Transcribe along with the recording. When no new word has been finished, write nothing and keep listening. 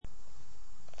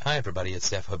Hi everybody, it's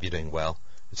Steph. Hope you're doing well.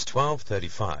 It's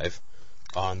 12:35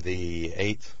 on the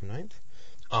 9th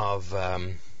of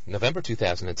November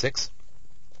 2006,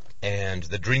 and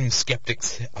the Dream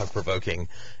Skeptics are provoking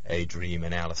a dream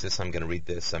analysis. I'm going to read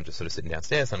this. I'm just sort of sitting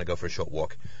downstairs. I'm going to go for a short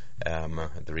walk.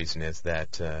 The reason is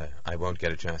that I won't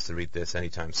get a chance to read this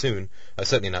anytime soon.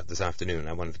 Certainly not this afternoon.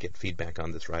 I wanted to get feedback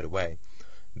on this right away,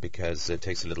 because it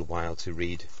takes a little while to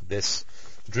read this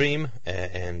dream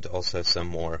and also some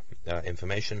more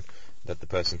information that the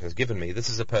person has given me. This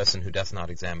is a person who does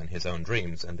not examine his own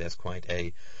dreams, and there's quite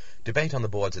a debate on the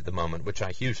boards at the moment, which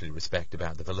I hugely respect,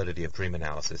 about the validity of dream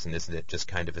analysis, and isn't it just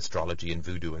kind of astrology and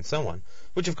voodoo and so on,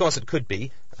 which of course it could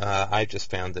be. I just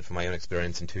found that from my own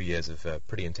experience in 2 years of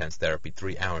pretty intense therapy,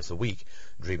 3 hours a week,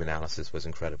 dream analysis was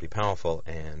incredibly powerful,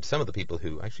 and some of the people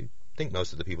who actually think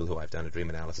most of the people who I've done a dream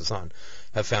analysis on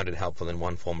have found it helpful in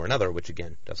one form or another, which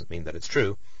again doesn't mean that it's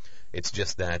true. It's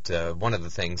just that one of the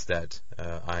things that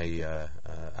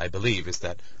I believe is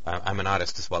that I'm an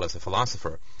artist as well as a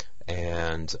philosopher,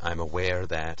 and I'm aware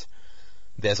that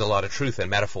there's a lot of truth in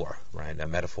metaphor, right? A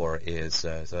metaphor is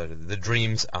the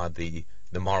dreams are the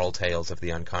moral tales of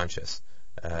the unconscious,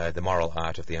 the moral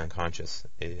art of the unconscious.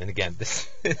 And again, this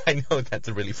I know that's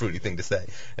a really fruity thing to say,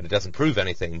 and it doesn't prove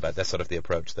anything, but that's sort of the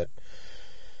approach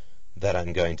that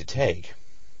I'm going to take.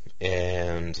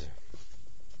 And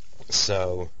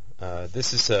so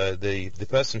this is the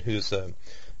person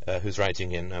who's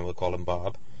writing in. I will call him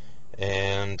Bob.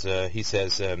 And he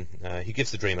says, he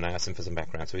gives the dream, and I ask him for some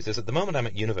background. So he says, at the moment I'm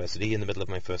at university in the middle of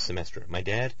my first semester. My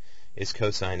dad is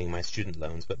co-signing my student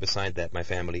loans, but beside that my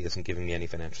family isn't giving me any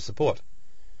financial support.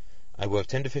 I work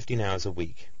 10 to 15 hours a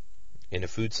week in a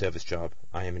food service job.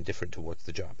 I am indifferent towards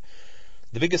the job.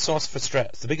 The biggest source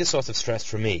of stress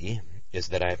for me is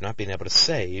that I have not been able to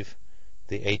save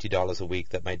the $80 a week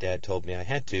that my dad told me I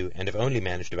had to, and have only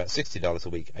managed about $60 a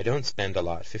week. I don't spend a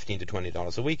lot, $15 to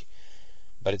 $20 a week,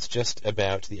 but it's just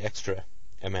about the extra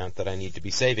amount that I need to be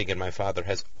saving, and my father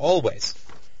has always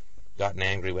gotten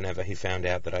angry whenever he found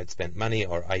out that I'd spent money,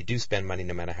 or I do spend money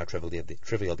no matter how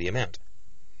trivial the amount.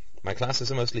 My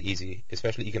classes are mostly easy,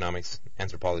 especially economics,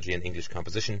 anthropology, and English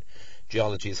composition.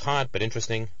 Geology is hard but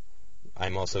interesting.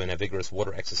 I'm also in a vigorous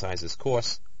water exercises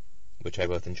course, which I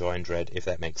both enjoy and dread, if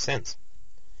that makes sense.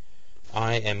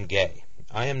 I am gay.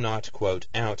 I am not, quote,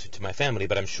 out to my family,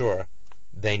 but I'm sure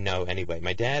they know anyway.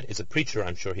 My dad is a preacher.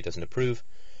 I'm sure he doesn't approve.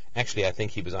 Actually, I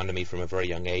think he was onto me from a very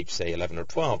young age, say 11 or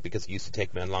 12, because he used to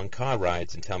take me on long car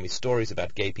rides and tell me stories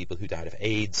about gay people who died of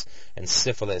AIDS and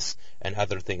syphilis and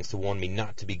other things to warn me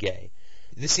not to be gay.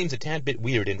 This seems a tad bit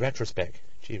weird in retrospect.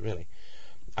 Gee, really.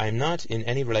 I am not in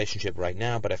any relationship right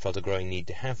now, but I felt a growing need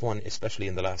to have one, especially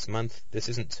in the last month. This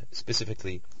isn't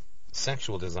specifically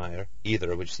sexual desire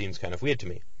either, which seems kind of weird to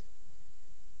me.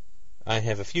 I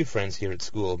have a few friends here at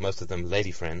school, most of them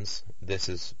lady friends. This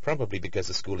is probably because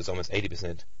the school is almost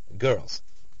 80% girls.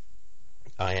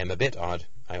 I am a bit odd.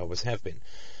 I always have been.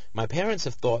 My parents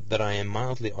have thought that I am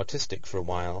mildly autistic for a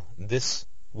while. This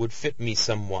would fit me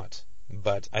somewhat,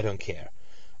 but I don't care.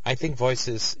 I think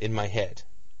voices in my head.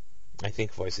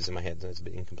 That's a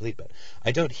bit incomplete, but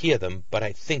I don't hear them, but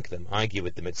I think them, argue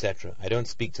with them, etc. I don't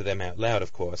speak to them out loud,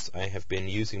 of course. I have been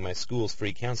using my school's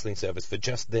free counseling service for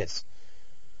just this.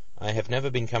 I have never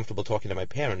been comfortable talking to my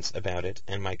parents about it,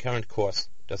 and my current course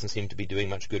doesn't seem to be doing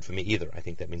much good for me either. I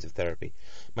think that means of therapy.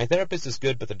 My therapist is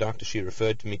good, but the doctor she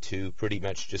referred me to pretty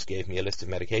much just gave me a list of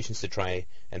medications to try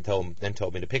and then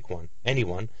told me to pick one. Any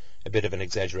one. A bit of an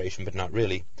exaggeration, but not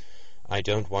really. I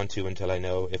don't want to until I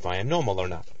know if I am normal or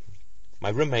not. My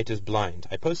roommate is blind.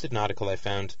 I posted an article I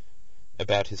found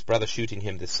about his brother shooting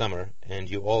him this summer, and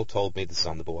you all told me, this is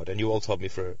on the board, and you all told me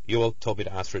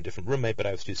to ask for a different roommate, but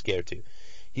I was too scared to.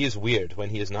 He is weird. When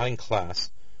he is not in class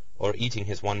or eating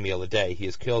his one meal a day, he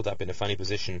is curled up in a funny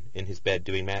position in his bed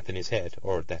doing math in his head,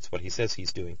 or that's what he says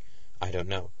he's doing. I don't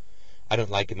know. I don't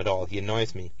like him at all. He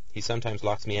annoys me. He sometimes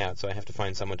locks me out, so I have to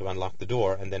find someone to unlock the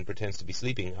door, and then pretends to be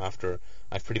sleeping after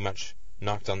I've pretty much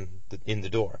knocked in the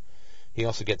door. He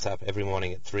also gets up every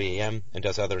morning at 3 a.m. and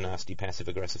does other nasty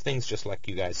passive-aggressive things, just like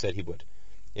you guys said he would.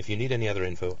 If you need any other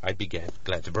info, I'd be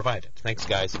glad to provide it. Thanks,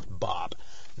 guys. Bob,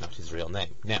 not his real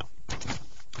name. Now,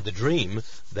 the dream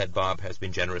that Bob has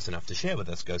been generous enough to share with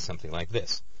us goes something like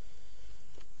this.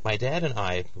 My dad and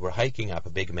I were hiking up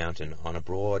a big mountain on a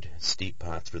broad, steep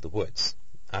path through the woods.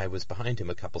 I was behind him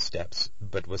a couple steps,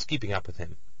 but was keeping up with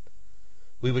him.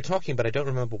 We were talking, but I don't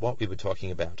remember what we were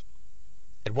talking about.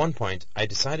 At one point, I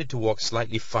decided to walk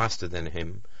slightly faster than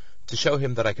him, to show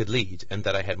him that I could lead, and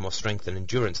that I had more strength and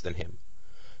endurance than him.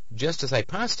 Just as I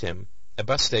passed him, a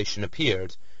bus station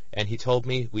appeared, and he told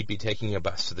me we'd be taking a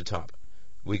bus to the top.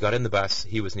 We got in the bus,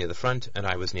 he was near the front, and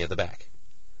I was near the back.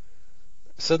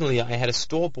 Suddenly I had a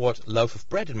store-bought loaf of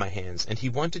bread in my hands, and he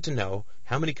wanted to know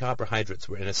how many carbohydrates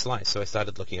were in a slice, so I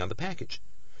started looking on the package.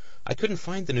 I couldn't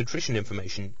find the nutrition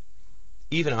information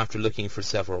even after looking for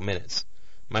several minutes.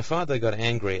 My father got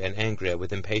angry and angrier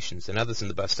with impatience, and others in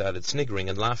the bus started sniggering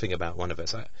and laughing about one of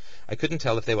us. I couldn't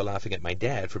tell if they were laughing at my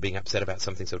dad for being upset about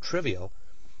something so trivial,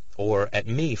 or at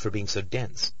me for being so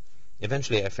dense.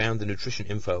 Eventually I found the nutrition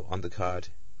info on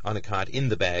a card in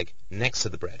the bag next to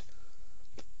the bread.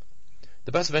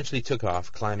 The bus eventually took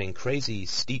off, climbing crazy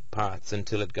steep paths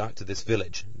until it got to this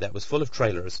village that was full of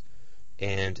trailers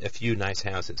and a few nice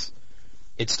houses.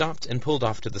 It stopped and pulled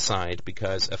off to the side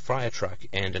because a fire truck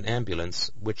and an ambulance,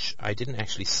 which I didn't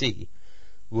actually see,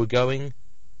 were going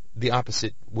the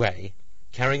opposite way,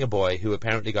 carrying a boy who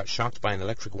apparently got shocked by an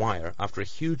electric wire after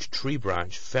a huge tree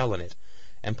branch fell on it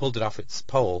and pulled it off its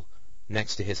pole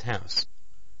next to his house.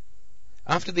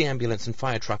 After the ambulance and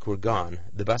fire truck were gone,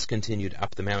 the bus continued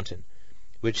up the mountain,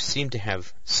 which seemed to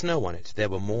have snow on it. There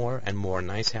were more and more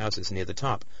nice houses near the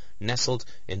top, nestled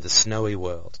in the snowy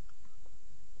world.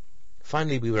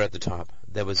 Finally we were at the top.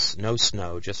 There was no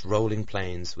snow, just rolling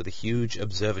plains with a huge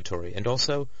observatory, and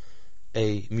also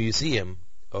a museum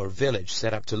or village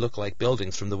set up to look like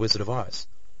buildings from The Wizard of Oz.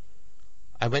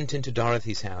 I went into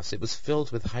Dorothy's house. It was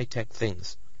filled with high-tech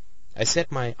things. I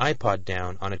set my iPod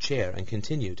down on a chair and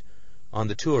continued on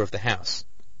the tour of the house.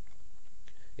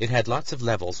 It had lots of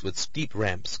levels with steep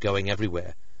ramps going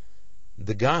everywhere.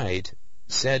 The guide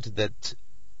said that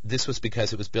this was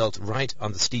because it was built right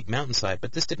on the steep mountainside,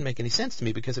 but this didn't make any sense to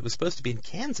me because it was supposed to be in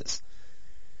Kansas.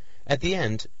 At the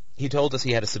end, he told us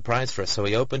he had a surprise for us, so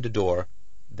he opened a door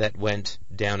that went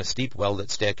down a steep, well-lit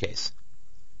staircase.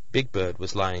 Big Bird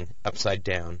was lying upside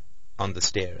down on the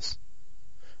stairs.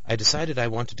 I decided I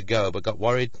wanted to go, but got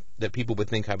worried that people would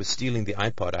think I was stealing the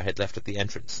iPod I had left at the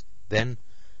entrance. Then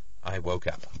I woke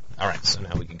up. All right, so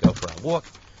now we can go for our walk,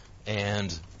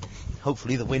 and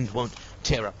hopefully the wind won't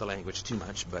tear up the language too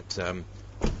much, but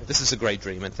this is a great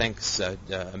dream, and thanks a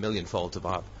millionfold to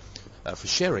Bob for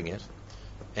sharing it.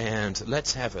 And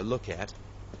let's have a look at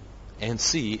and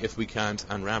see if we can't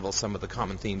unravel some of the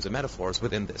common themes and metaphors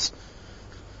within this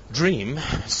dream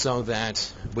so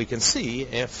that we can see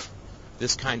if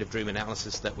this kind of dream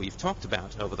analysis that we've talked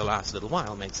about over the last little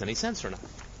while makes any sense or not.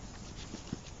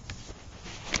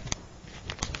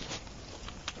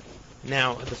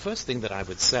 Now, the first thing that I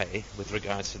would say with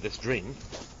regards to this dream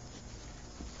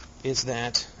is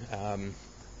that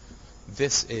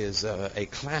this is a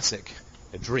classic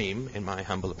dream, in my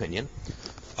humble opinion,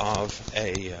 of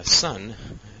a son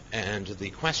and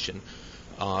the question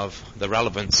of the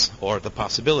relevance or the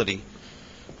possibility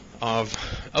of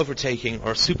overtaking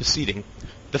or superseding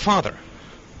the father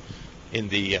in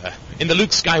the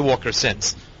Luke Skywalker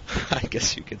sense, I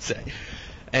guess you could say.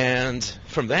 And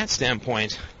from that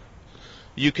standpoint,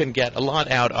 you can get a lot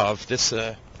out of this.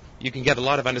 You can get a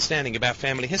lot of understanding about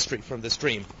family history from this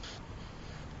dream.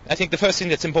 I think the first thing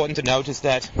that's important to note is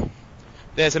that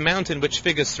there's a mountain which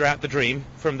figures throughout the dream,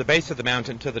 from the base of the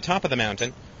mountain to the top of the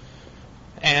mountain,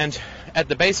 and at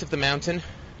the base of the mountain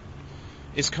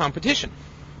is competition.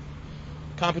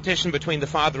 Competition between the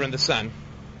father and the son.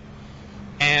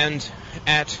 And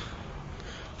at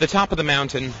the top of the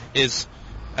mountain is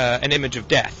an image of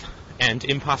death and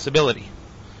impossibility.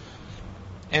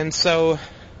 And so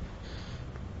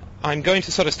I'm going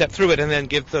to sort of step through it and then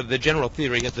give the general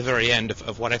theory at the very end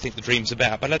of what I think the dream's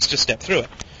about. But let's just step through it.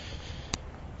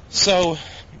 So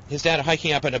his dad are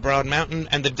hiking up at a broad mountain,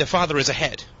 and the father is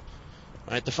ahead.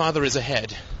 Right? The father is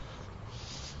ahead.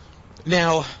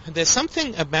 Now, there's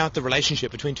something about the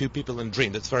relationship between two people in a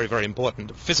dream that's very, very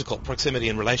important. Physical proximity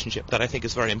and relationship that I think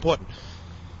is very important.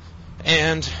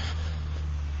 And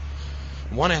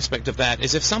one aspect of that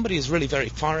is if somebody is really very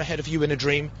far ahead of you in a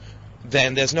dream,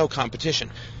 then there's no competition.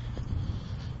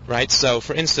 Right? So,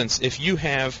 for instance, if you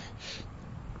have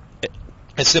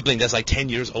a sibling that's like 10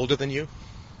 years older than you,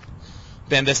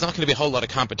 then there's not going to be a whole lot of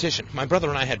competition. My brother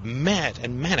and I had mad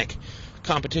and manic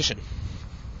competition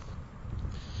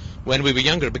when we were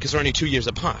younger because we're only 2 years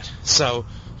apart. So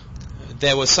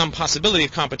there was some possibility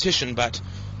of competition, but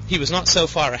he was not so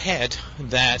far ahead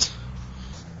that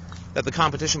the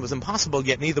competition was impossible,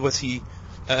 yet neither was he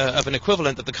of an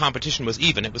equivalent that the competition was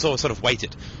even. It was all sort of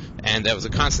weighted. And there was a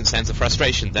constant sense of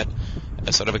frustration that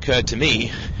sort of occurred to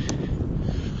me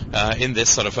in this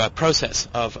sort of process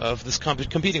of this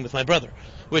competing with my brother,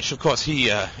 which of course he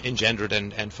engendered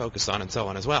and focused on and so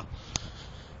on as well.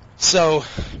 So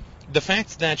the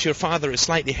fact that your father is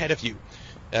slightly ahead of you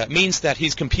means that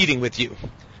he's competing with you.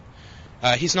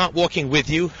 He's not walking with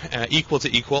you equal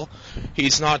to equal.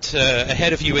 He's not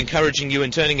ahead of you, encouraging you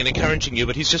and turning and encouraging you,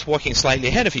 but he's just walking slightly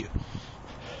ahead of you.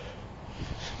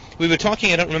 we were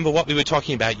talking, I don't remember what we were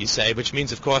talking about, you say, which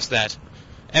means, of course, that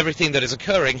everything that is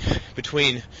occurring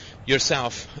between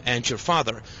yourself and your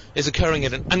father is occurring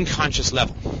at an unconscious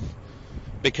level.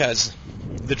 Because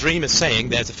the dream is saying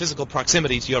there's a physical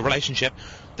proximity to your relationship,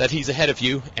 that he's ahead of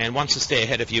you and wants to stay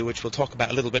ahead of you, which we'll talk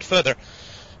about a little bit further,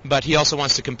 but he also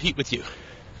wants to compete with you.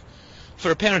 For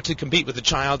a parent to compete with a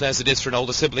child, as it is for an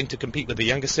older sibling to compete with a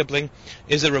younger sibling,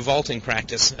 is a revolting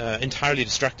practice, entirely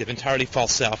destructive, entirely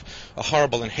false self, a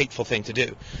horrible and hateful thing to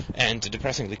do, and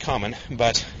depressingly common.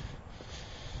 But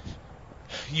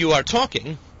you are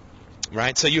talking,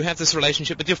 right? So you have this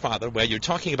relationship with your father where you're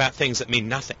talking about things that mean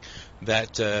nothing,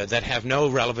 that have no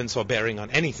relevance or bearing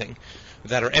on anything,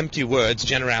 that are empty words,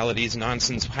 generalities,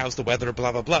 nonsense, how's the weather,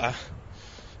 blah, blah, blah.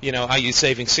 You know, are you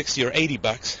saving 60 or 80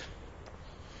 bucks?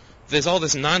 There's all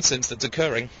this nonsense that's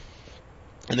occurring,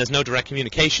 and there's no direct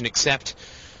communication except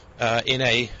in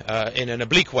an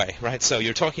oblique way, right? So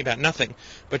you're talking about nothing,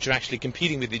 but you're actually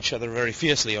competing with each other very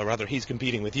fiercely, or rather he's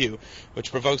competing with you,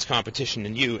 which provokes competition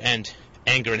in you and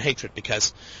anger and hatred,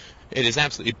 because it is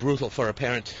absolutely brutal for a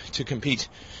parent to compete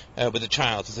with a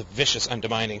child. It's a vicious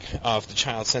undermining of the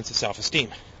child's sense of self-esteem.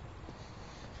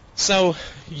 So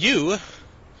you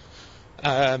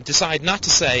decide not to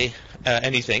say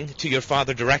anything to your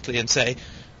father directly and say,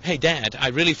 hey, Dad, I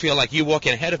really feel like you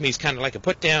walking ahead of me is kind of like a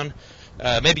put-down.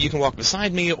 Maybe you can walk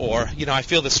beside me, or, you know, I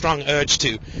feel the strong urge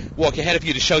to walk ahead of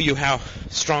you to show you how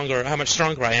much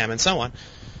stronger I am, and so on.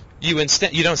 You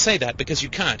don't say that because you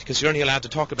can't, because you're only allowed to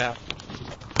talk about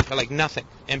like nothing,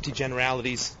 empty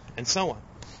generalities, and so on.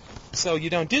 So you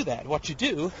don't do that. What you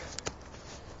do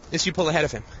is you pull ahead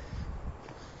of him,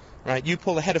 right? You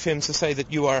pull ahead of him to say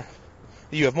that you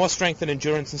have more strength and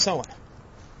endurance, and so on.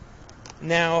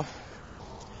 Now,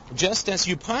 just as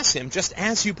you pass him,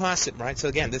 right? So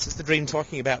again, this is the dream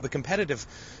talking about the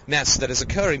competitiveness that is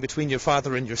occurring between your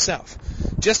father and yourself.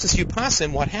 Just as you pass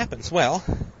him, what happens? Well,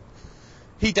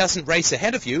 he doesn't race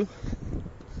ahead of you,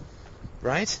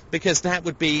 right? Because that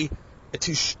would be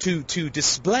to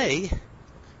display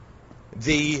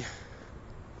the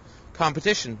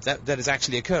competition that is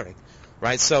actually occurring.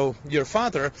 Right, so your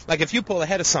father, like if you pull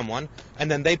ahead of someone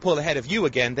and then they pull ahead of you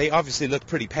again, they obviously look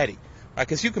pretty petty, right?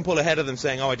 Because you can pull ahead of them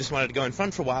saying, "Oh, I just wanted to go in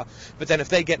front for a while," but then if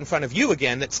they get in front of you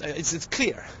again, it's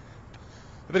clear.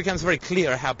 It becomes very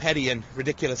clear how petty and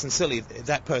ridiculous and silly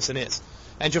that person is.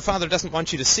 And your father doesn't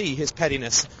want you to see his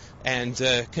pettiness and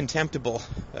contemptible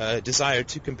desire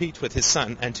to compete with his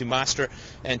son and to master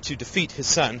and to defeat his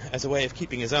son as a way of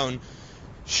keeping his own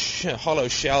hollow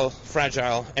shell,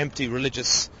 fragile, empty,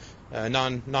 religious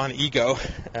non-ego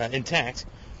intact.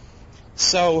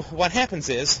 So what happens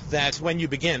is that when you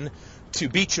begin to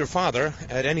beat your father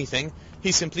at anything,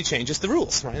 he simply changes the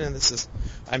rules, right? And this is,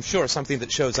 I'm sure, something that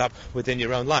shows up within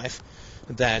your own life,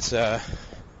 that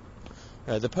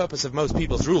the purpose of most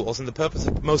people's rules and the purpose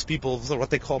of most people's, or what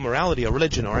they call morality or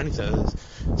religion or anything,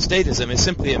 statism, is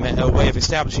simply a way of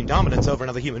establishing dominance over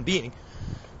another human being.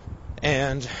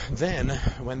 And then,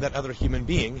 when that other human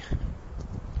being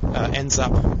ends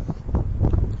up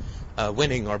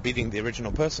winning or beating the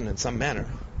original person in some manner,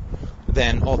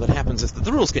 then all that happens is that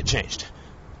the rules get changed.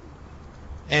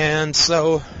 And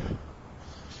so,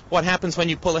 what happens when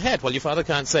you pull ahead? Well, your father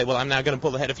can't say, well, I'm now going to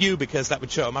pull ahead of you, because that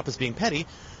would show him up as being petty.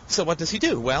 So what does he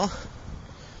do? Well,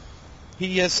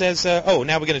 he says, oh,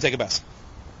 now we're going to take a bus.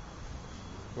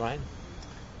 Right?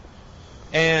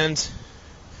 And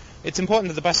it's important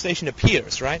that the bus station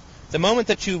appears, right? The moment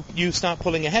that you start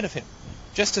pulling ahead of him,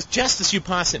 just as you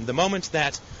pass him, the moment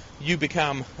that you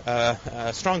become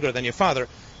stronger than your father,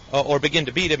 or begin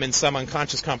to beat him in some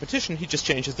unconscious competition, he just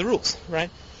changes the rules, right?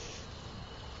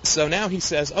 So now he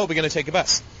says, oh, we're going to take a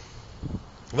bus.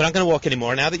 We're not going to walk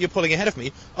anymore. Now that you're pulling ahead of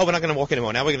me, oh, we're not going to walk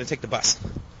anymore. Now we're going to take the bus.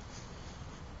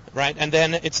 Right? And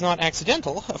then it's not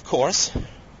accidental, of course,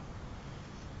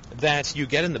 that you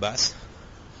get in the bus,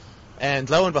 and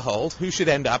lo and behold, who should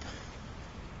end up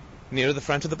near the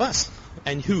front of the bus?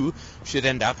 And who should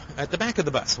end up at the back of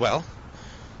the bus? Well,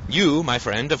 you, my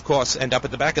friend, of course, end up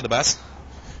at the back of the bus,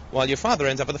 while your father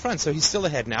ends up at the front. So he's still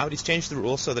ahead now, but he's changed the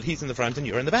rules so that he's in the front and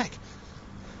you're in the back.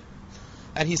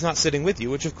 And he's not sitting with you,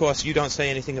 which, of course, you don't say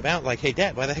anything about, like, hey,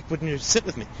 Dad, why the heck wouldn't you sit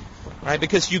with me? Right?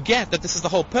 Because you get that this is the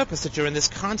whole purpose, that you're in this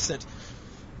constant,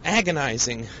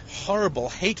 agonizing, horrible,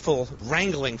 hateful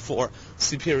wrangling for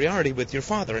superiority with your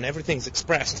father, and everything's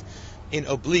expressed in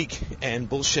oblique and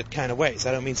bullshit kind of ways.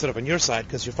 I don't mean sort of on your side,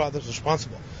 because your father's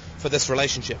responsible for this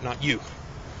relationship, not you.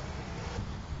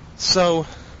 So,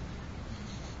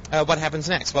 what happens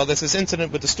next? Well, there's this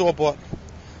incident with the store-bought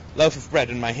loaf of bread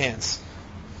in my hands.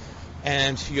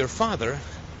 And your father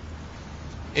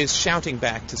is shouting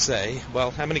back to say,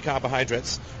 well, how many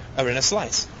carbohydrates are in a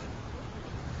slice?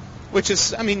 which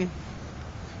is, I mean,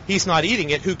 he's not eating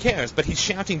it, who cares? But he's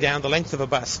shouting down the length of a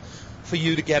bus for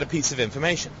you to get a piece of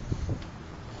information.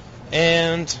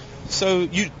 And so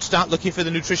you start looking for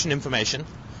the nutrition information,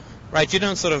 right? You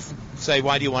don't sort of say,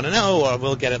 why do you want to know, or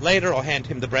we'll get it later, or hand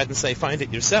him the bread and say, find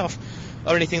it yourself,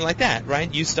 or anything like that,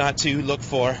 right? You start to look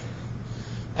for,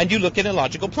 and you look in a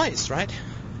logical place, right?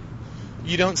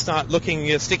 You don't start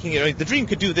looking, sticking it, the dream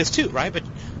could do this too, right? But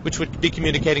which would be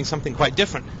communicating something quite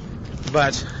different.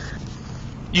 But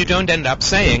you don't end up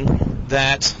saying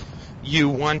that you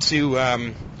want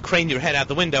to crane your head out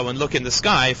the window and look in the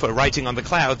sky for writing on the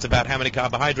clouds about how many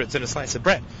carbohydrates in a slice of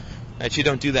bread. Right? You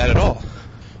don't do that at all.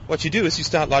 What you do is you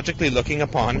start logically looking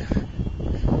upon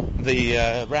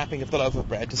the wrapping of the loaf of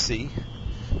bread to see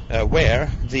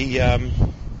where the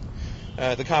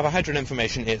carbohydrate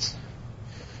information is.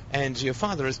 And your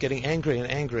father is getting angrier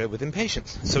and angrier with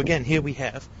impatience. So again, here we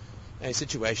have a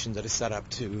situation that is set up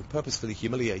to purposefully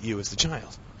humiliate you as the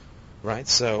child, right?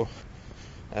 So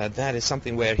that is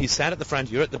something where he's sat at the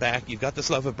front, you're at the back, you've got this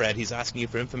loaf of bread, he's asking you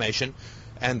for information,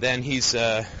 and then he's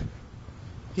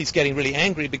getting really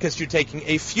angry because you're taking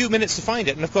a few minutes to find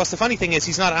it. And of course, the funny thing is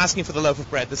he's not asking for the loaf of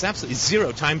bread. There's absolutely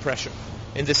zero time pressure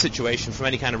in this situation from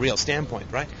any kind of real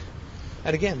standpoint, right?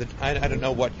 And again, I don't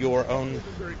know what your own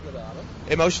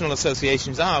emotional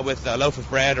associations are with a loaf of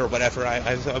bread or whatever.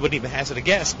 I wouldn't even hazard a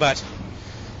guess, but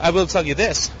I will tell you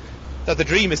this, that the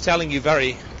dream is telling you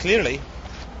very clearly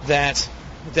that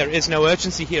there is no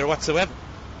urgency here whatsoever.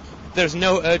 There's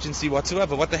no urgency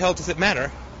whatsoever. What the hell does it matter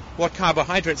what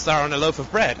carbohydrates there are on a loaf of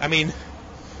bread? I mean,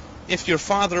 if your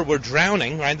father were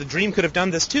drowning, right, the dream could have done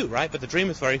this too, right? But the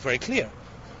dream is very, very clear.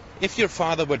 If your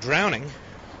father were drowning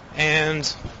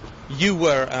and you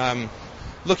were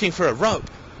looking for a rope,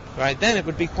 right, then it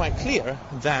would be quite clear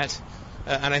that,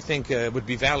 and I think it would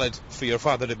be valid for your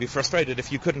father to be frustrated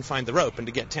if you couldn't find the rope and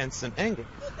to get tense and angry.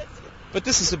 But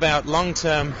this is about the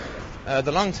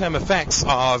long-term effects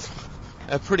of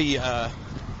a pretty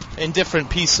indifferent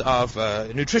piece of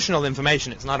nutritional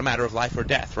information. It's not a matter of life or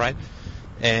death, right?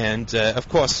 And of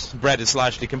course, bread is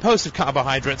largely composed of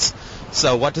carbohydrates.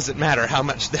 So what does it matter how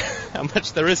much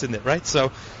there is in it, right?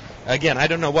 So again, I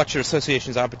don't know what your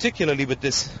associations are particularly with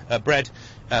this bread.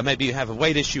 Maybe you have a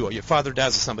weight issue, or your father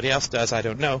does, or somebody else does. I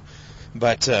don't know.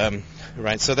 But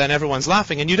right, so then everyone's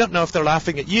laughing, and you don't know if they're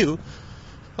laughing at you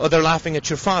or they're laughing at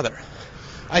your father.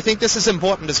 I think this is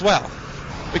important as well,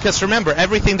 because remember,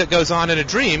 everything that goes on in a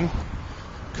dream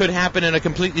could happen in a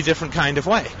completely different kind of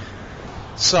way.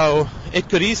 So it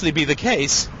could easily be the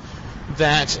case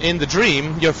that in the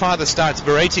dream your father starts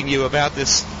berating you about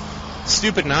this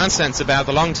stupid nonsense about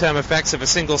the long-term effects of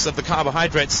the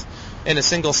carbohydrates in a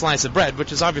single slice of bread,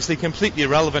 which is obviously completely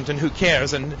irrelevant and who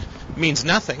cares and means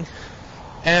nothing.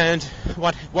 And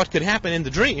what could happen in the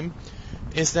dream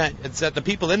is that the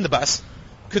people in the bus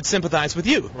could sympathize with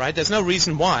you, right? There's no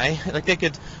reason why. Like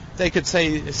they could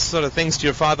say sort of things to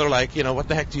your father like, you know, what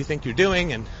the heck do you think you're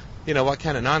doing, and you know, what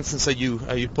kind of nonsense are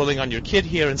you pulling on your kid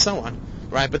here, and so on,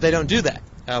 right? But they don't do that.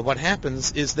 What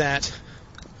happens is that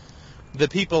the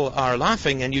people are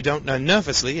laughing, and you don't know,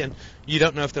 nervously, and you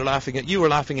don't know if they're laughing at you or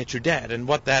laughing at your dad. And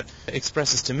what that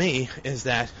expresses to me is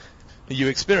that you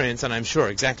experience, and I'm sure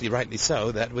exactly rightly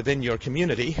so, that within your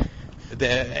community,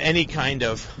 any kind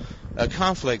of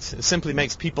conflict simply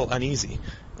makes people uneasy.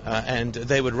 And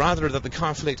they would rather that the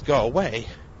conflict go away,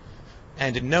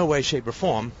 and in no way, shape, or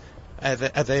form are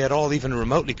they at all even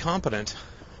remotely competent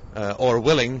or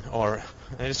willing, or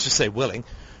let's just say willing,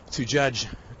 to judge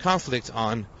conflict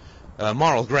on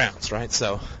moral grounds, right?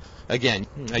 So, again,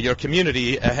 your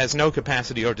community has no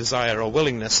capacity or desire or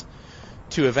willingness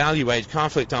to evaluate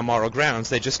conflict on moral grounds.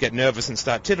 They just get nervous and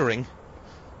start tittering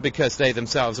because they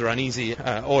themselves are uneasy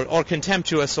or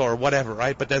contemptuous or whatever,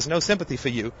 right? But there's no sympathy for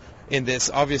you in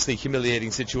this obviously humiliating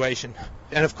situation.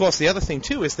 And, of course, the other thing,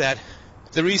 too, is that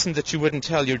the reason that you wouldn't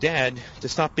tell your dad to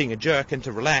stop being a jerk and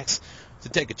to relax, to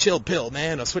take a chill pill,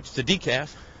 man, or switch to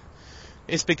decaf,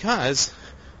 is because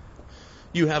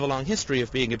you have a long history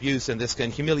of being abused and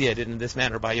humiliated in this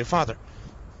manner by your father,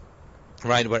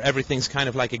 right, where everything's kind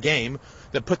of like a game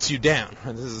that puts you down.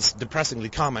 And this is depressingly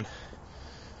common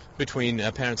between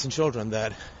parents and children,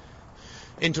 that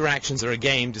interactions are a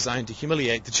game designed to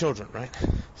humiliate the children, right?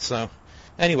 So,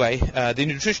 anyway, the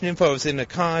nutrition info is in a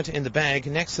card in the bag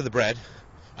next to the bread.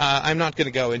 I'm not going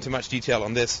to go into much detail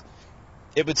on this.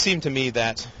 It would seem to me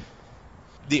that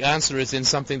the answer is in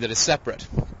something that is separate.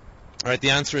 Right,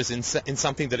 the answer is in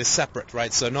something that is separate,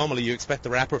 right? So normally you expect the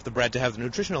wrapper of the bread to have the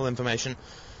nutritional information,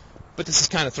 but this is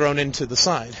kind of thrown into the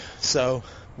side. So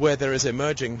where there is a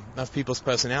merging of people's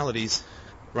personalities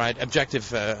right,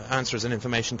 objective answers and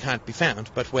information can't be found,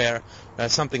 but where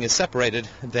something is separated,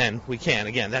 then we can.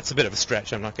 Again, that's a bit of a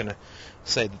stretch. I'm not going to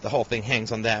say that the whole thing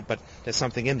hangs on that, but there's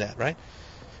something in that, right?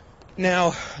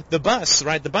 Now, the bus,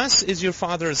 right, the bus is your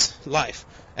father's life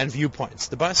and viewpoints.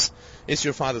 The bus is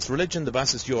your father's religion. The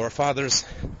bus is your father's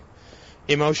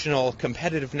emotional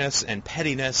competitiveness and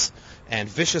pettiness and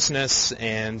viciousness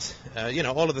and,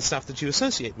 all of the stuff that you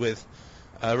associate with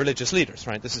religious leaders,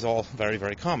 right? This is all very,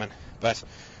 very common. But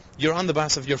you're on the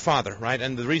bus of your father, right?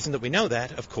 And the reason that we know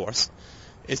that, of course,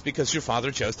 is because your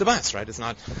father chose the bus, right? It's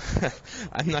not,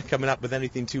 I'm not coming up with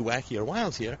anything too wacky or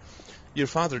wild here. Your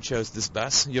father chose this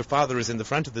bus. Your father is in the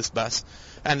front of this bus.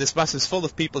 And this bus is full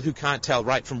of people who can't tell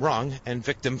right from wrong and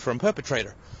victim from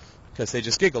perpetrator, because they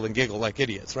just giggle and giggle like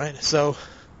idiots, right? So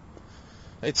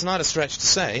it's not a stretch to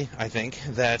say, I think,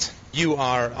 that you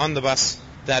are on the bus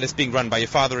that is being run by your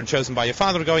father and chosen by your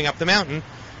father going up the mountain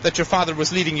that your father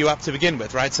was leading you up to begin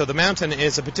with, right? So the mountain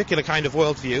is a particular kind of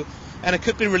worldview, and it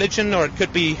could be religion, or it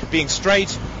could be being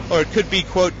straight, or it could be,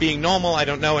 quote, being normal. I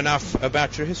don't know enough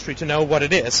about your history to know what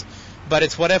it is, but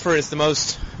it's whatever is the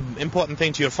most important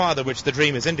thing to your father, which the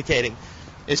dream is indicating,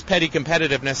 is petty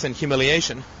competitiveness and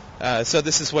humiliation. So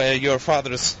this is where your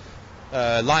father's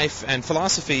life and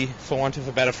philosophy, for want of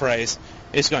a better phrase,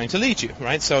 is going to lead you,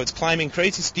 right? So it's climbing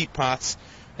crazy steep paths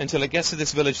until it gets to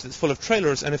this village that's full of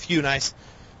trailers and a few nice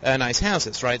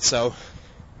houses, right? So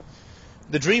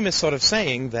the dream is sort of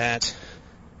saying that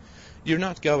you're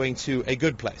not going to a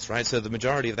good place, right? So the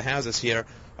majority of the houses here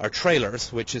are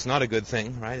trailers, which is not a good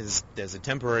thing, right? There's a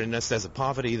temporariness, there's a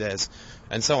poverty,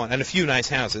 and so on, and a few nice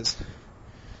houses.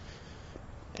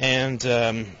 And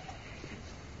then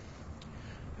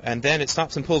it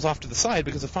stops and pulls off to the side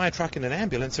because a fire truck and an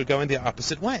ambulance are going the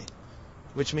opposite way,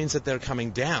 which means that they're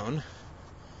coming down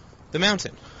the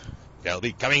mountain. They'll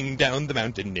be coming down the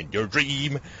mountain in your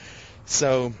dream.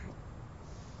 So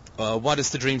what is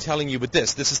the dream telling you with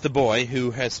this? This is the boy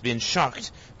who has been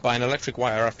shocked by an electric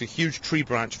wire after a huge tree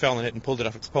branch fell on it and pulled it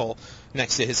off its pole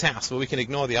next to his house. Well, we can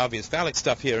ignore the obvious phallic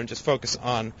stuff here and just focus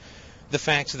on the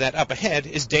fact that up ahead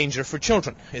is danger for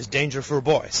children, is danger for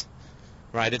boys.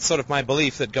 Right, it's sort of my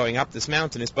belief that going up this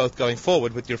mountain is both going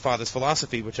forward with your father's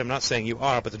philosophy, which I'm not saying you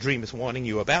are, but the dream is warning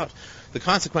you about the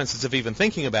consequences of even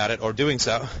thinking about it or doing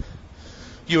so.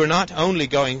 You are not only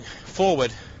going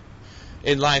forward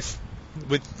in life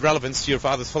with relevance to your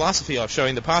father's philosophy or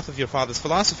showing the path of your father's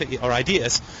philosophy or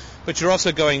ideas, but you're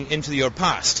also going into your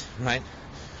past, right?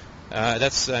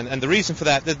 And the reason for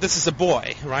that this is a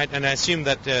boy, right? And I assume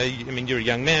that, you're a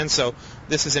young man, so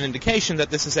this is an indication that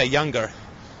this is a younger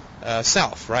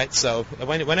self, right? So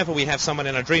whenever we have someone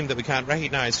in our dream that we can't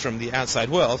recognize from the outside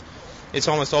world, it's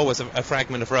almost always a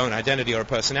fragment of our own identity or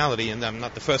personality, and I'm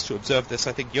not the first to observe this.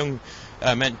 I think Jung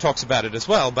talks about it as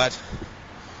well, but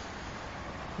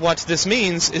what this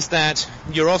means is that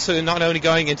you're also not only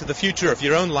going into the future of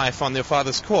your own life on your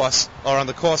father's course, or on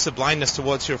the course of blindness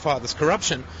towards your father's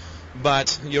corruption,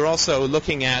 but you're also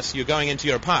you're going into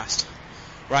your past,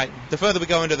 right? The further we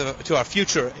go into our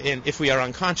future, if we are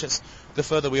unconscious, the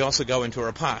further we also go into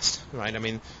our past, right? I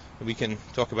mean, we can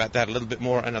talk about that a little bit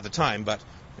more another time, but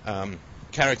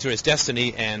character is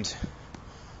destiny and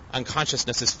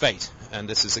unconsciousness is fate. And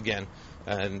this is,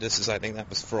 I think that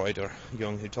was Freud or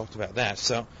Jung who talked about that.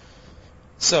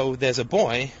 So there's a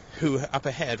boy who up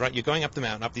ahead, right, you're going up the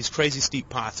mountain, up these crazy steep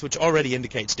paths, which already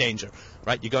indicates danger,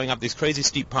 right? You're going up these crazy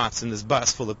steep paths in this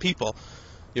bus full of people.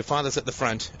 Your father's at the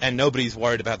front, and nobody's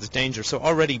worried about this danger. So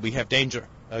already we have danger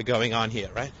going on here,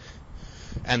 right?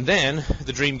 And then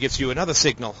the dream gives you another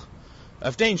signal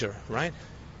of danger, right?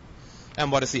 And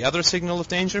what is the other signal of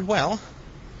danger? Well,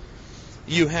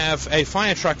 you have a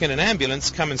fire truck and an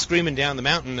ambulance coming screaming down the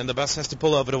mountain, and the bus has to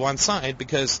pull over to one side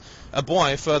because a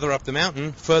boy further up the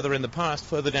mountain, further in the past,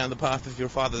 further down the path of your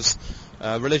father's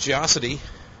religiosity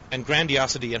and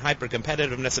grandiosity and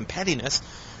hyper-competitiveness and pettiness,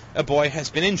 a boy has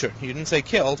been injured. You didn't say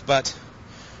killed, but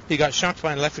he got shocked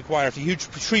by an electric wire. If a huge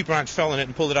tree branch fell on it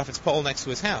and pulled it off its pole next to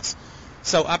his house.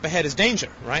 So up ahead is danger,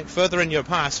 right? Further in your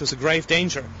past was a grave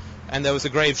danger, and there was a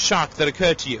grave shock that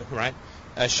occurred to you, right?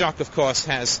 A shock, of course,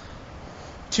 has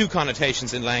two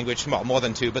connotations in language, well, more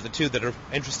than two, but the two that are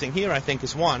interesting here, I think,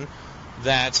 is one,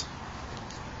 that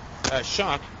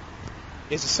shock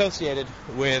is associated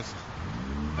with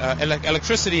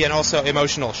electricity and also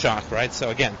emotional shock, right?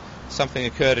 So again, something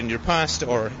occurred in your past,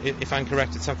 or if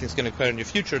uncorrected, something's going to occur in your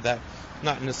future, that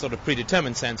not in a sort of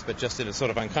predetermined sense, but just in a sort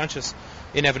of unconscious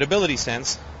inevitability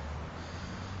sense.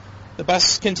 The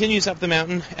bus continues up the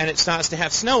mountain, and it starts to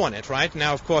have snow on it, right?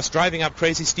 Now, of course, driving up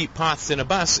crazy steep paths in a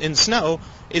bus in snow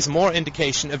is more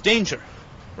indication of danger,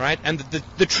 right? And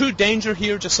the true danger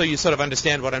here, just so you sort of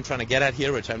understand what I'm trying to get at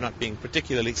here, which I'm not being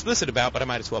particularly explicit about, but I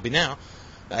might as well be now.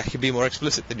 I can be more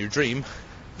explicit than your dream.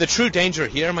 The true danger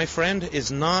here, my friend,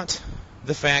 is not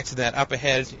the fact that up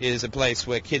ahead is a place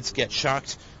where kids get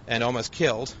shocked and almost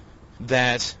killed,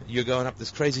 that you're going up this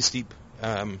crazy steep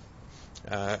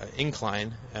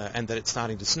incline, and that it's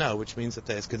starting to snow, which means that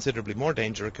there's considerably more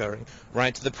danger occurring,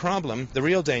 right? The problem, the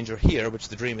real danger here, which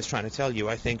the dream is trying to tell you,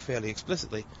 I think, fairly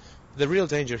explicitly, the real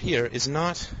danger here is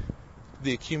not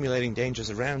the accumulating dangers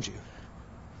around you,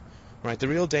 right? The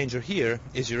real danger here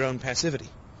is your own passivity.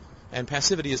 And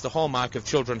passivity is the hallmark of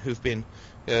children who've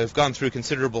gone through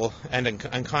considerable and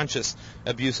unconscious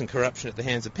abuse and corruption at the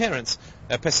hands of parents.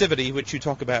 Passivity, which you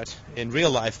talk about in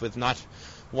real life with not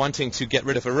wanting to get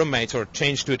rid of a roommate or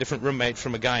change to a different roommate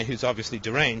from a guy who's obviously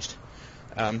deranged.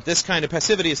 This kind of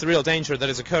passivity is the real danger that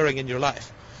is occurring in your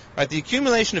life. Right? The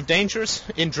accumulation of dangers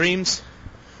in dreams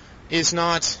is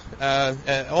not,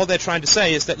 all they're trying to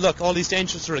say is that, look, all these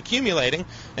dangers are accumulating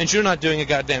and you're not doing a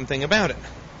goddamn thing about it.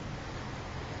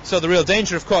 So the real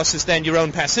danger, of course, is then your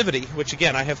own passivity, which,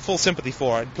 again, I have full sympathy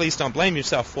for, and please don't blame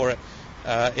yourself for it.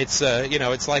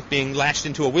 It's like being lashed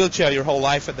into a wheelchair your whole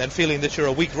life and then feeling that you're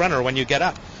a weak runner when you get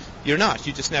up. You're not.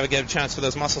 You just never get a chance for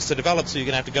those muscles to develop, so you're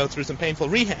going to have to go through some painful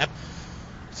rehab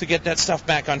to get that stuff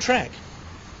back on track.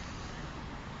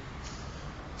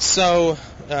 So,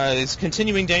 it's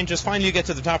continuing dangers. Finally, you get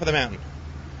to the top of the mountain.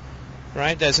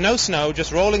 Right? There's no snow,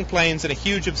 just rolling plains and a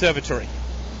huge observatory.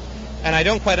 And I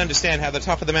don't quite understand how the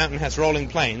top of the mountain has rolling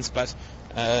plains, but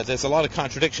there's a lot of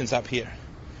contradictions up here.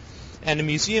 And a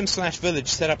museum/village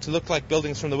set up to look like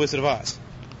buildings from The Wizard of Oz.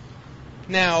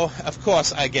 Now, of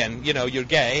course, again, you're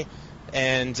gay,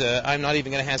 and I'm not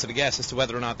even going to hazard a guess as to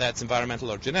whether or not that's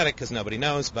environmental or genetic, because nobody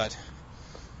knows, but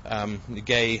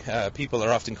gay people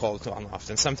are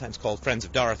sometimes called friends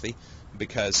of Dorothy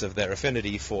because of their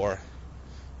affinity for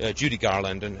Judy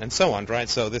Garland and so on, right?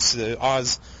 So this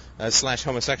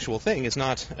Oz/homosexual thing is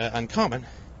not uncommon.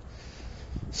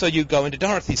 So you go into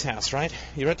Dorothy's house, right?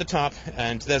 You're at the top,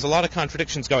 and there's a lot of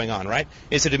contradictions going on, right?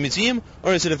 Is it a museum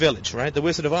or is it a village, right? The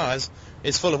Wizard of Oz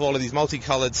is full of all of these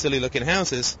multicolored, silly-looking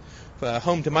houses,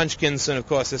 home to munchkins, and of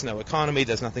course there's no economy,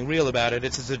 there's nothing real about it.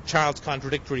 It's a child's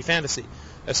contradictory fantasy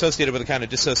associated with a kind of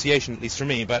dissociation, at least for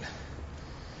me, but...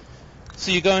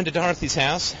 So you go into Dorothy's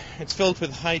house. It's filled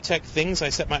with high-tech things. I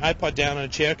set my iPod down on a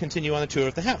chair, continue on the tour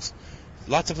of the house.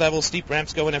 Lots of levels, steep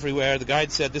ramps going everywhere. The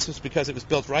guide said this was because it was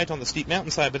built right on the steep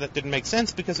mountainside, but that didn't make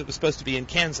sense because it was supposed to be in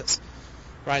Kansas.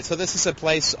 Right, so this is a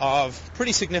place of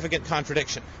pretty significant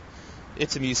contradiction.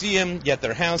 It's a museum, yet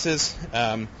they're houses.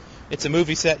 It's a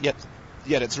movie set, yet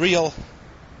it's real.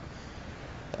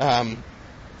 And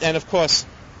of course,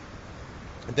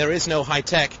 there is no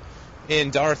high-tech in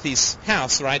Dorothy's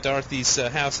house, right? Dorothy's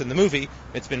house in the movie.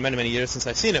 It's been many, many years since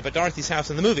I've seen it, but Dorothy's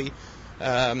house in the movie...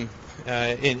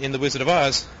 in The Wizard of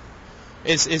Oz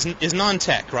is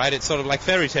non-tech, right? It's sort of like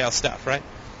fairy tale stuff, right?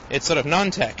 It's sort of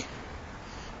non-tech.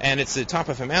 And it's the top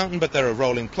of a mountain, but there are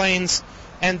rolling plains.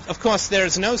 And, of course,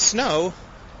 there's no snow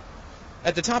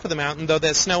at the top of the mountain, though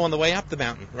there's snow on the way up the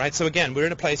mountain, right? So, again, we're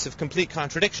in a place of complete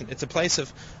contradiction. It's a place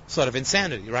of sort of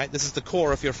insanity, right? This is the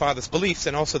core of your father's beliefs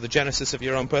and also the genesis of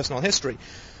your own personal history.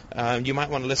 You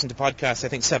might want to listen to podcast, I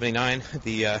think, 79,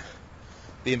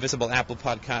 the Invisible Apple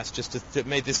podcast, just to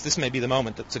make this may be the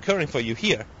moment that's occurring for you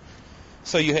here.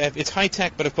 So it's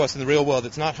high-tech, but of course in the real world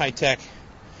it's not high-tech.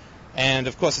 And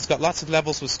of course it's got lots of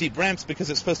levels with steep ramps because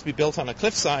it's supposed to be built on a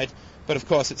cliffside, but of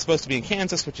course it's supposed to be in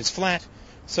Kansas, which is flat.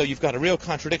 So you've got a real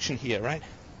contradiction here, right?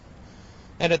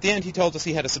 And at the end he told us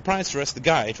he had a surprise for us, the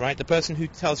guide, right? The person who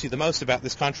tells you the most about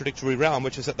this contradictory realm,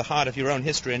 which is at the heart of your own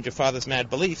history and your father's mad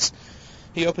beliefs.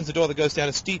 He opens a door that goes down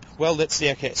a steep, well-lit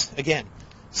staircase. Again,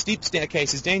 steep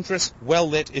staircase is dangerous,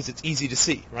 well-lit is it's easy to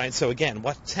see, right? So again,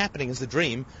 what's happening is the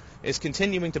dream is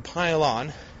continuing to pile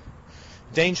on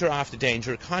danger after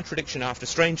danger, contradiction after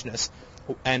strangeness,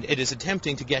 and it is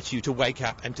attempting to get you to wake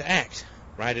up and to act,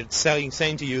 right? It's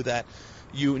saying to you that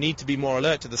you need to be more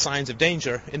alert to the signs of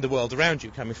danger in the world around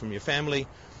you, coming from your family,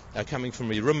 coming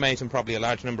from your roommate, and probably a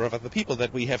large number of other people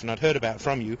that we have not heard about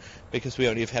from you because we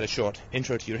only have had a short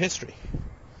intro to your history.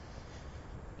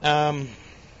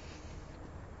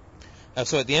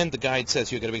 So at the end, the guide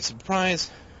says you're going to be surprised.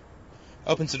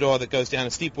 Opens the door that goes down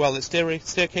a steep, well-lit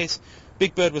staircase.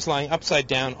 Big Bird was lying upside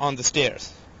down on the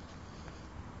stairs.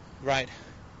 Right.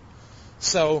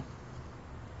 So,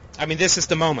 I mean, this is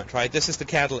the moment, right? This is the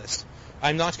catalyst.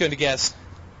 I'm not going to guess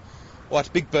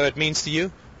what Big Bird means to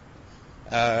you.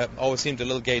 Always seemed a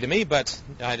little gay to me, but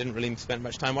I didn't really spend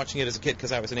much time watching it as a kid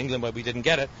because I was in England where we didn't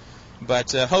get it.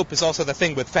 But hope is also the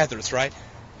thing with feathers, right?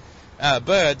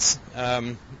 Birds,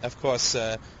 of course,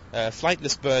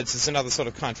 flightless birds is another sort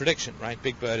of contradiction, right?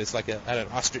 Big bird is like an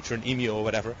ostrich or an emu or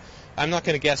whatever. I'm not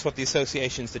going to guess what the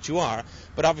associations that you are,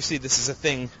 but obviously this is a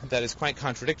thing that is quite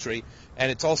contradictory, and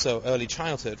it's also early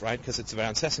childhood, right? Because it's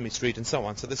around Sesame Street and so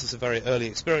on. So this is a very early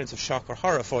experience of shock or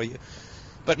horror for you.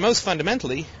 But most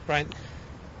fundamentally, right,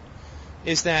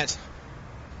 is that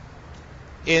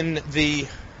in the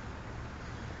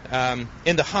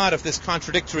heart of this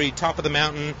contradictory top of the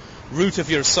mountain, root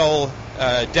of your soul,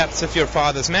 depths of your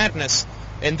father's madness,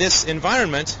 in this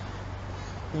environment,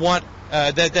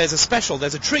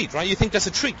 there's a treat, right? You think that's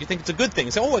a treat. You think it's a good thing.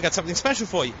 You say, oh, I got something special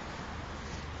for you.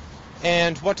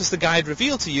 And what does the guide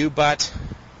reveal to you but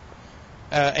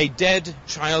a dead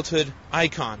childhood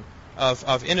icon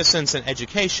of innocence and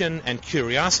education and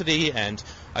curiosity, and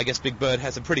I guess Big Bird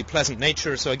has a pretty pleasant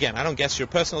nature. So again, I don't guess your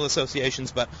personal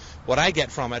associations, but what I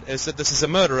get from it is that this is a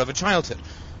murder of a childhood,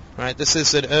 right? This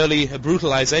is an early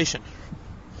brutalization.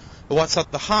 But what's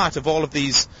at the heart of all of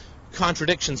these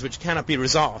contradictions which cannot be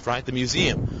resolved, right? The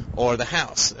museum or the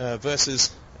house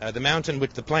versus the mountain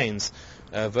with the plains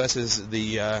versus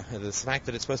the fact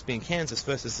that it's supposed to be in Kansas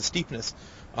versus the steepness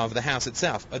of the house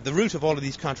itself. At the root of all of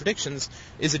these contradictions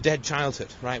is a dead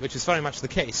childhood, right? Which is very much the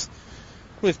case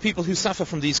with people who suffer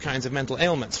from these kinds of mental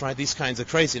ailments, right? These kinds of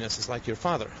crazinesses, like your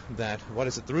father. That what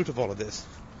is at the root of all of this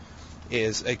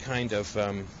is a kind of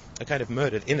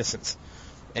murdered innocence.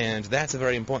 And that's a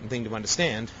very important thing to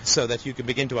understand, so that you can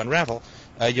begin to unravel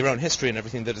your own history and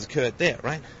everything that has occurred there,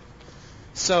 right?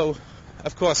 So,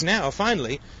 of course, now,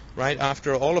 finally, right,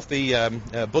 after all of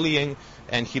the bullying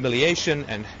and humiliation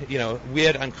and,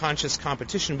 weird unconscious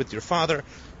competition with your father,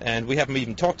 and we haven't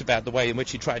even talked about the way in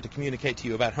which he tried to communicate to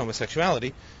you about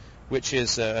homosexuality, which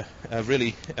is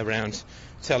really around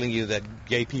telling you that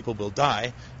gay people will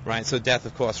die, right? So death,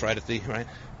 of course, right, right?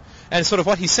 And sort of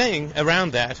what he's saying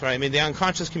around that, right? I mean, the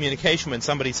unconscious communication when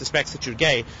somebody suspects that you're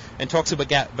gay and talks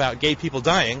about gay people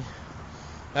dying,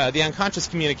 the unconscious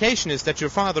communication is that your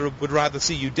father would rather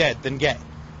see you dead than gay,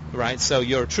 right? So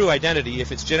your true identity,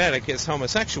 if it's genetic, is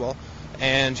homosexual,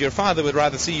 and your father would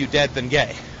rather see you dead than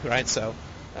gay, right? So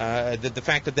the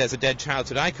fact that there's a dead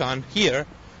childhood icon here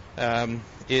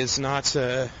is not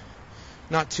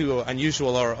too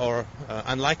unusual or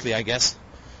unlikely, I guess.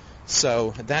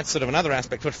 So that's sort of another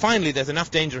aspect. But finally, there's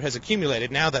enough danger has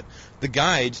accumulated now that the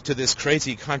guide to this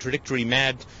crazy, contradictory,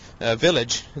 mad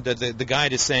village, the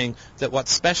guide is saying that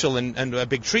what's special and a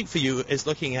big treat for you is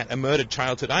looking at a murdered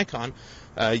childhood icon.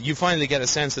 You finally get a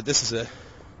sense that this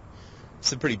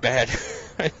is a pretty bad,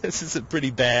 this is a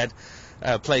pretty bad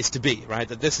place to be, right?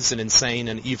 That this is an insane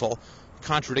and evil,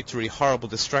 contradictory, horrible,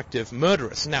 destructive,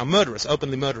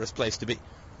 openly murderous place to be.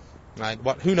 Right?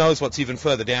 Who knows what's even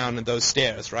further down in those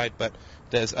stairs, right? But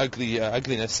there's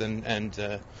ugliness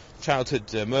and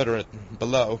childhood murder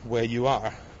below where you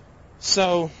are.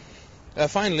 So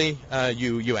finally,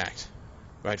 you act,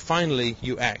 right? Finally,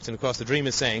 you act. And of course, the dream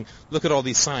is saying, look at all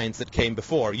these signs that came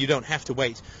before. You don't have to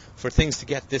wait for things to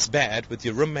get this bad with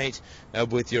your roommate,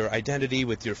 with your identity,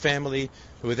 with your family,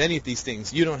 with any of these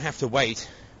things. You don't have to wait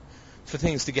for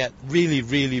things to get really,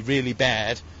 really, really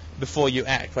bad before you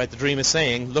act, right? The dream is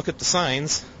saying, look at the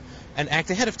signs and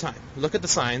act ahead of time. Look at the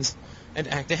signs and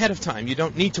act ahead of time. You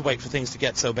don't need to wait for things to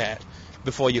get so bad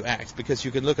before you act, because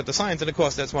you can look at the signs, and of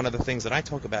course that's one of the things that I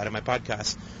talk about in my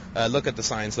podcast. Look at the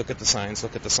signs, look at the signs,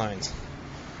 look at the signs.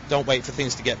 Don't wait for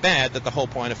things to get bad, that the whole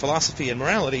point of philosophy and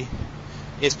morality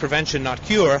is prevention, not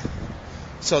cure,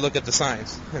 so look at the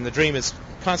signs. And the dream is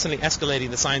constantly escalating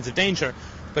the signs of danger,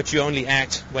 but you only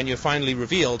act when you're finally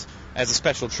revealed as a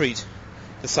special treat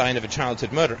the sign of a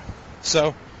childhood murder.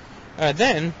 So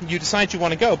then you decide you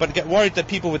want to go, but get worried that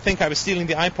people would think I was stealing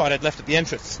the iPod I'd left at the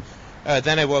entrance.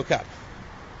 Then I woke up.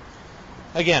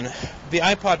 Again, the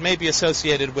iPod may be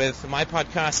associated with my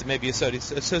podcast. It may be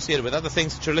associated with other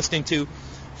things that you're listening to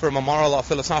from a moral or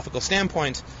philosophical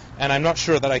standpoint, and I'm not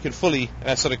sure that I can fully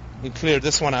sort of clear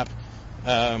this one up.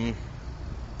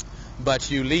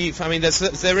 But you leave, I mean,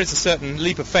 there is a certain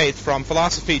leap of faith from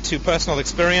philosophy to personal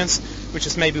experience, which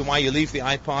is maybe why you leave the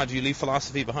iPod, you leave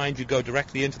philosophy behind, you go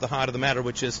directly into the heart of the matter,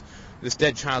 which is this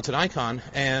dead childhood icon,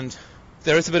 and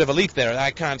there is a bit of a leap there. I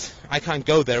can't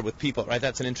go there with people, right?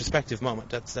 That's an introspective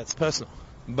moment. That's personal.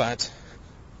 But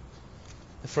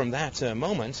from that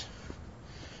moment,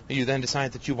 you then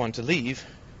decide that you want to leave,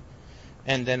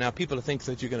 and then now people think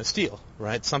that you're going to steal,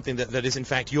 right? Something that is in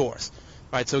fact yours.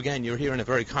 Right, so again, you're here in a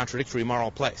very contradictory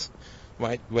moral place,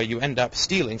 right, where you end up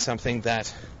stealing something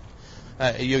that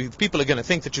people are going to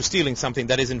think that you're stealing something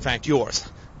that is in fact yours.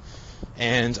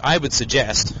 And I would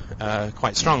suggest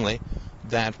quite strongly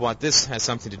that what this has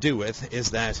something to do with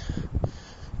is that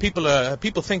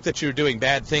People think that you're doing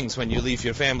bad things when you leave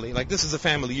your family. Like, this is a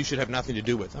family you should have nothing to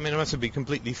do with. I mean, I must be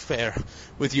completely fair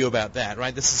with you about that,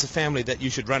 right? This is a family that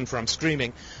you should run from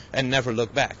screaming and never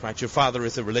look back, right? Your father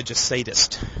is a religious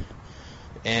sadist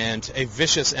and a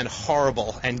vicious and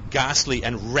horrible and ghastly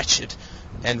and wretched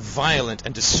and violent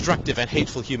and destructive and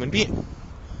hateful human being.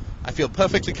 I feel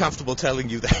perfectly comfortable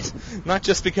telling you that, not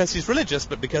just because he's religious,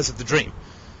 but because of the dream.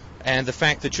 And the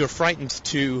fact that you're frightened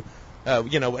to,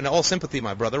 and all sympathy,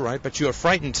 my brother, right? But you're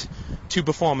frightened to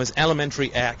perform an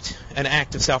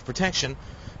act of self-protection,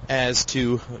 as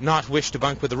to not wish to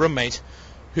bunk with a roommate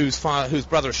whose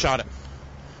brother shot him,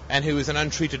 and who is an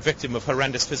untreated victim of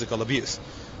horrendous physical abuse,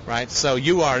 right? So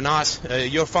you are not,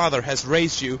 your father has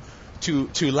raised you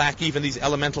to lack even these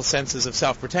elemental senses of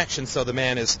self-protection, so the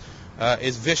man is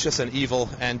vicious and evil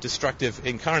and destructive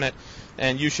incarnate,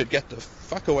 and you should get the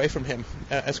fuck away from him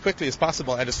as quickly as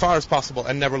possible and as far as possible,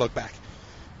 and never look back.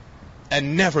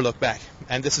 And never look back.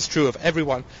 And this is true of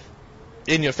everyone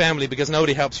in your family, because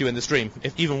nobody helps you in this dream.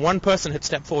 If even one person had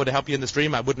stepped forward to help you in this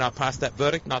dream, I would not pass that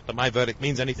verdict. Not that my verdict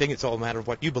means anything, it's all a matter of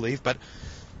what you believe, but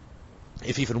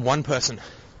if even one person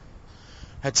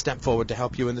had stepped forward to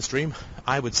help you in this dream,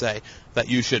 I would say that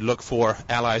you should look for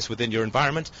allies within your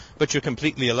environment, but you're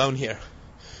completely alone here.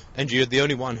 And you're the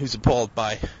only one who's appalled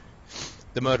by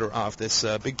the murder of this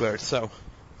big bird. So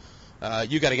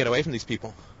you got to get away from these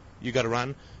people. You got to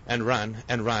run and run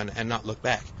and run and not look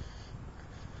back.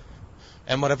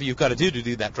 And whatever you've got to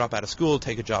do that, drop out of school,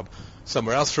 take a job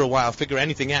somewhere else for a while, figure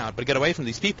anything out, but get away from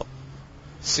these people.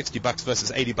 $60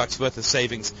 versus $80 worth of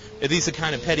savings. Are these the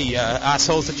kind of petty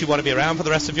assholes that you want to be around for the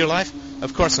rest of your life?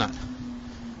 Of course not.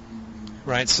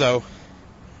 Right, so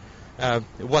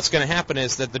what's going to happen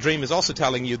is that the dream is also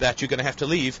telling you that you're going to have to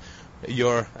leave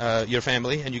your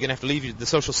family, and you're going to have to leave the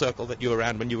social circle that you were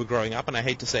around when you were growing up, and I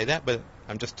hate to say that, but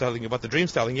I'm just telling you what the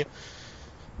dream's telling you.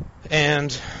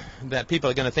 And that people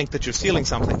are going to think that you're stealing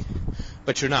something,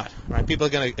 but you're not, right? People are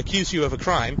going to accuse you of a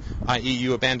crime, i.e.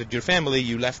 you abandoned your family,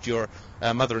 you left your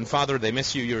mother and father, they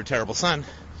miss you, you're a terrible son.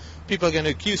 People are going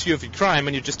to accuse you of a crime,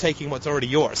 and you're just taking what's already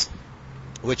yours,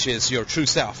 which is your true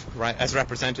self, right, as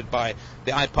represented by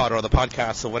the iPod or the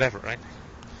podcast or whatever, right?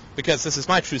 Because this is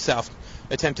my true self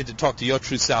attempting to talk to your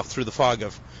true self through the fog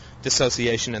of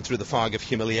dissociation and through the fog of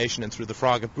humiliation and through the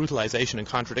fog of brutalization and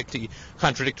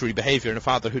contradictory behavior, and a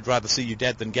father who'd rather see you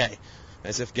dead than gay,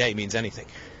 as if gay means anything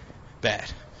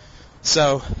bad.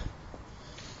 So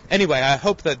anyway, I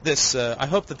hope that this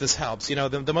helps. You know,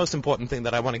 the most important thing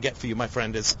that I want to get for you, my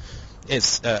friend, is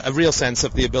a real sense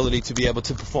of the ability to be able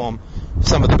to perform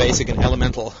some of the basic and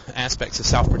elemental aspects of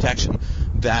self-protection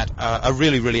that are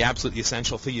really, really absolutely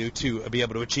essential for you to be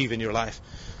able to achieve in your life.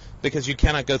 Because you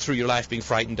cannot go through your life being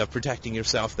frightened of protecting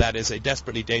yourself. That is a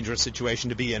desperately dangerous situation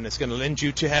to be in. It's going to lend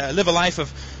you to live a life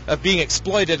of being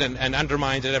exploited and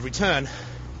undermined at every turn.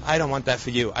 I don't want that for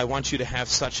you. I want you to have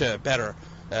such a better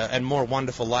and more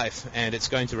wonderful life, and it's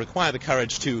going to require the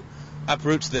courage to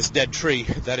uproot this dead tree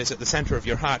that is at the center of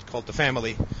your heart called the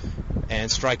family and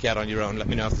strike out on your own. Let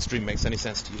me know if this dream makes any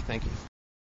sense to you. Thank you.